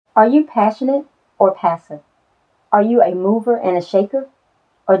Are you passionate or passive? Are you a mover and a shaker?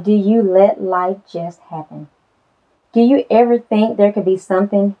 Or do you let life just happen? Do you ever think there could be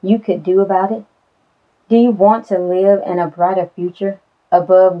something you could do about it? Do you want to live in a brighter future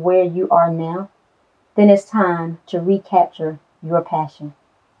above where you are now? Then it's time to recapture your passion.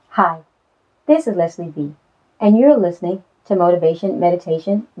 Hi, this is Leslie V, and you're listening to Motivation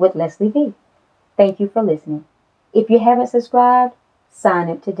Meditation with Leslie V. Thank you for listening. If you haven't subscribed, sign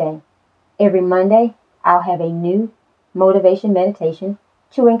up today. Every Monday, I'll have a new motivation meditation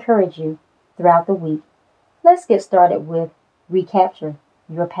to encourage you throughout the week. Let's get started with Recapture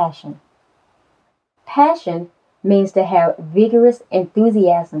Your Passion. Passion means to have vigorous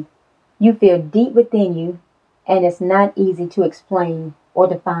enthusiasm. You feel deep within you, and it's not easy to explain or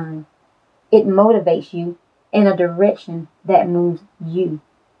define. It motivates you in a direction that moves you.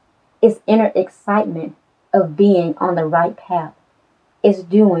 It's inner excitement of being on the right path. It's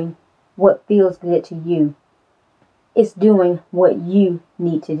doing what feels good to you. It's doing what you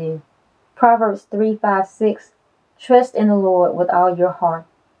need to do. Proverbs 3:5-6. Trust in the Lord with all your heart.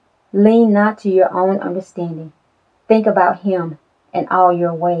 Lean not to your own understanding. Think about Him in all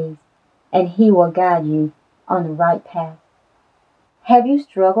your ways, and He will guide you on the right path. Have you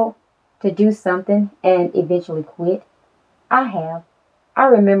struggled to do something and eventually quit? I have. I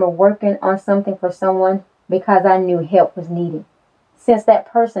remember working on something for someone because I knew help was needed. Since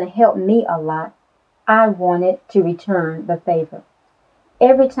that person helped me a lot, I wanted to return the favor.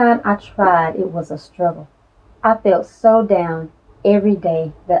 Every time I tried, it was a struggle. I felt so down every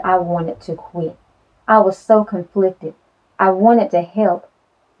day that I wanted to quit. I was so conflicted. I wanted to help,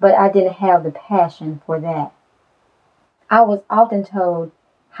 but I didn't have the passion for that. I was often told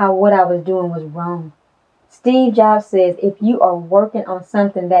how what I was doing was wrong. Steve Jobs says if you are working on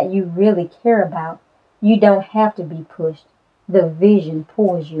something that you really care about, you don't have to be pushed. The vision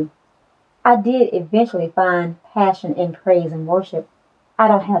pulls you. I did eventually find passion in praise and worship. I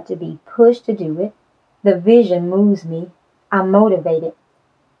don't have to be pushed to do it. The vision moves me. I'm motivated.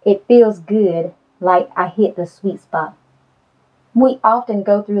 It feels good, like I hit the sweet spot. We often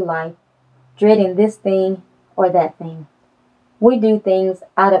go through life dreading this thing or that thing. We do things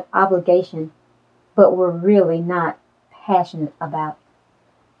out of obligation, but we're really not passionate about.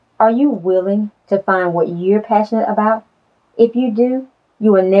 Are you willing to find what you're passionate about? If you do,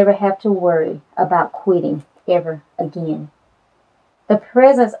 you will never have to worry about quitting ever again. The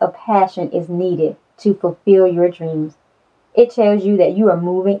presence of passion is needed to fulfill your dreams. It tells you that you are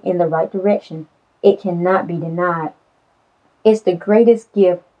moving in the right direction. It cannot be denied. It's the greatest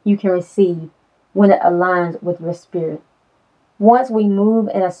gift you can receive when it aligns with your spirit. Once we move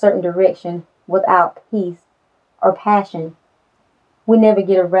in a certain direction without peace or passion, we never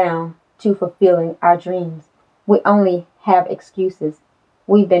get around to fulfilling our dreams. We only have excuses.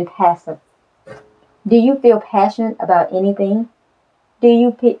 We've been passive. Do you feel passionate about anything? Do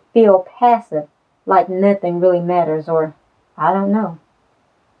you feel passive, like nothing really matters, or I don't know?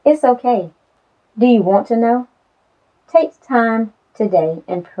 It's okay. Do you want to know? Take time today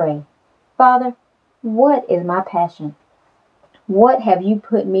and pray. Father, what is my passion? What have you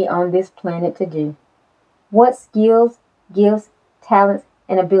put me on this planet to do? What skills, gifts, talents,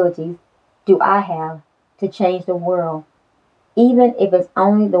 and abilities do I have to change the world? Even if it's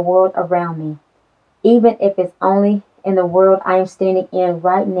only the world around me. Even if it's only in the world I am standing in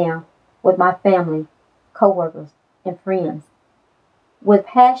right now with my family, coworkers, and friends. With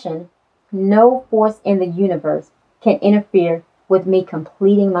passion, no force in the universe can interfere with me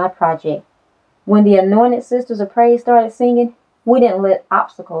completing my project. When the Anointed Sisters of Praise started singing, we didn't let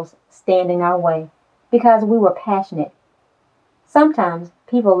obstacles stand in our way because we were passionate. Sometimes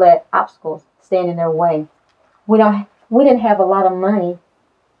people let obstacles stand in their way. We didn't have a lot of money.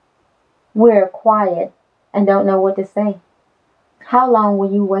 We're quiet and don't know what to say. How long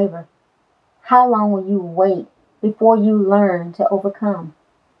will you waver? How long will you wait before you learn to overcome?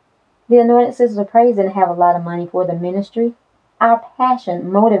 The Anointed Sisters of Praise didn't have a lot of money for the ministry. Our passion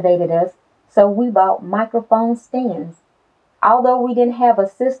motivated us, so we bought microphone stands. Although we didn't have a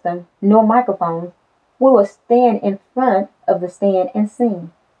system nor microphones, we would stand in front of the stand and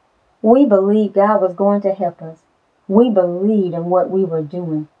sing. We believed God was going to help us. We believed in what we were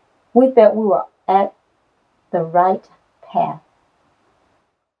doing. We felt we were at the right path.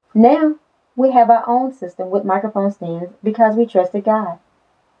 Now we have our own system with microphone stands because we trusted God.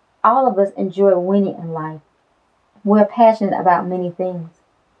 All of us enjoy winning in life. We're passionate about many things.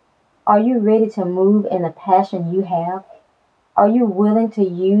 Are you ready to move in the passion you have? Are you willing to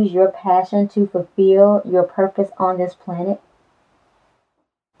use your passion to fulfill your purpose on this planet?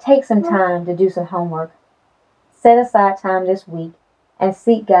 Take some time to do some homework. Set aside time this week and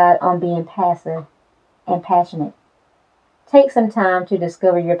seek God on being passive and passionate. Take some time to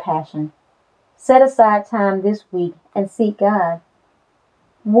discover your passion. Set aside time this week and seek God.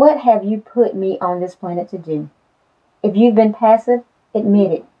 What have you put me on this planet to do? If you've been passive,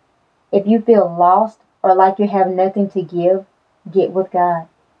 admit it. If you feel lost or like you have nothing to give, get with God.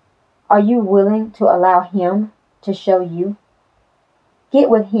 Are you willing to allow Him to show you? Get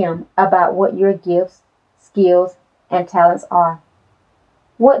with Him about what your gifts, skills, and talents are.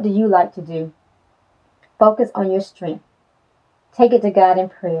 What do you like to do? Focus on your strength. Take it to God in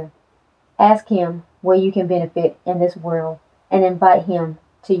prayer. Ask Him where you can benefit in this world and invite Him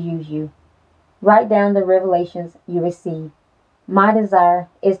to use you. Write down the revelations you receive. My desire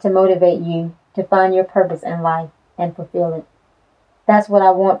is to motivate you to find your purpose in life and fulfill it. That's what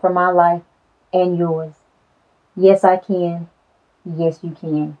I want for my life and yours. Yes, I can. Yes, you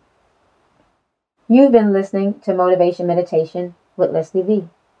can. You've been listening to Motivation Meditation with Leslie V.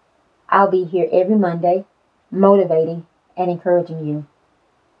 I'll be here every Monday, motivating and encouraging you.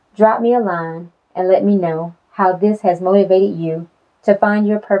 Drop me a line and let me know how this has motivated you to find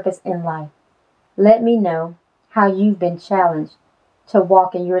your purpose in life. Let me know how you've been challenged to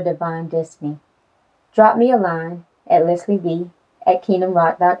walk in your divine destiny. Drop me a line at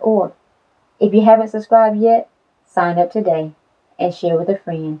lesliev@kingdomrock.org. If you haven't subscribed yet, sign up today and share with a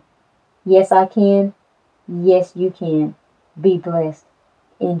friend. Yes, I can. Yes, you can. Be blessed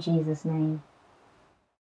in Jesus' name.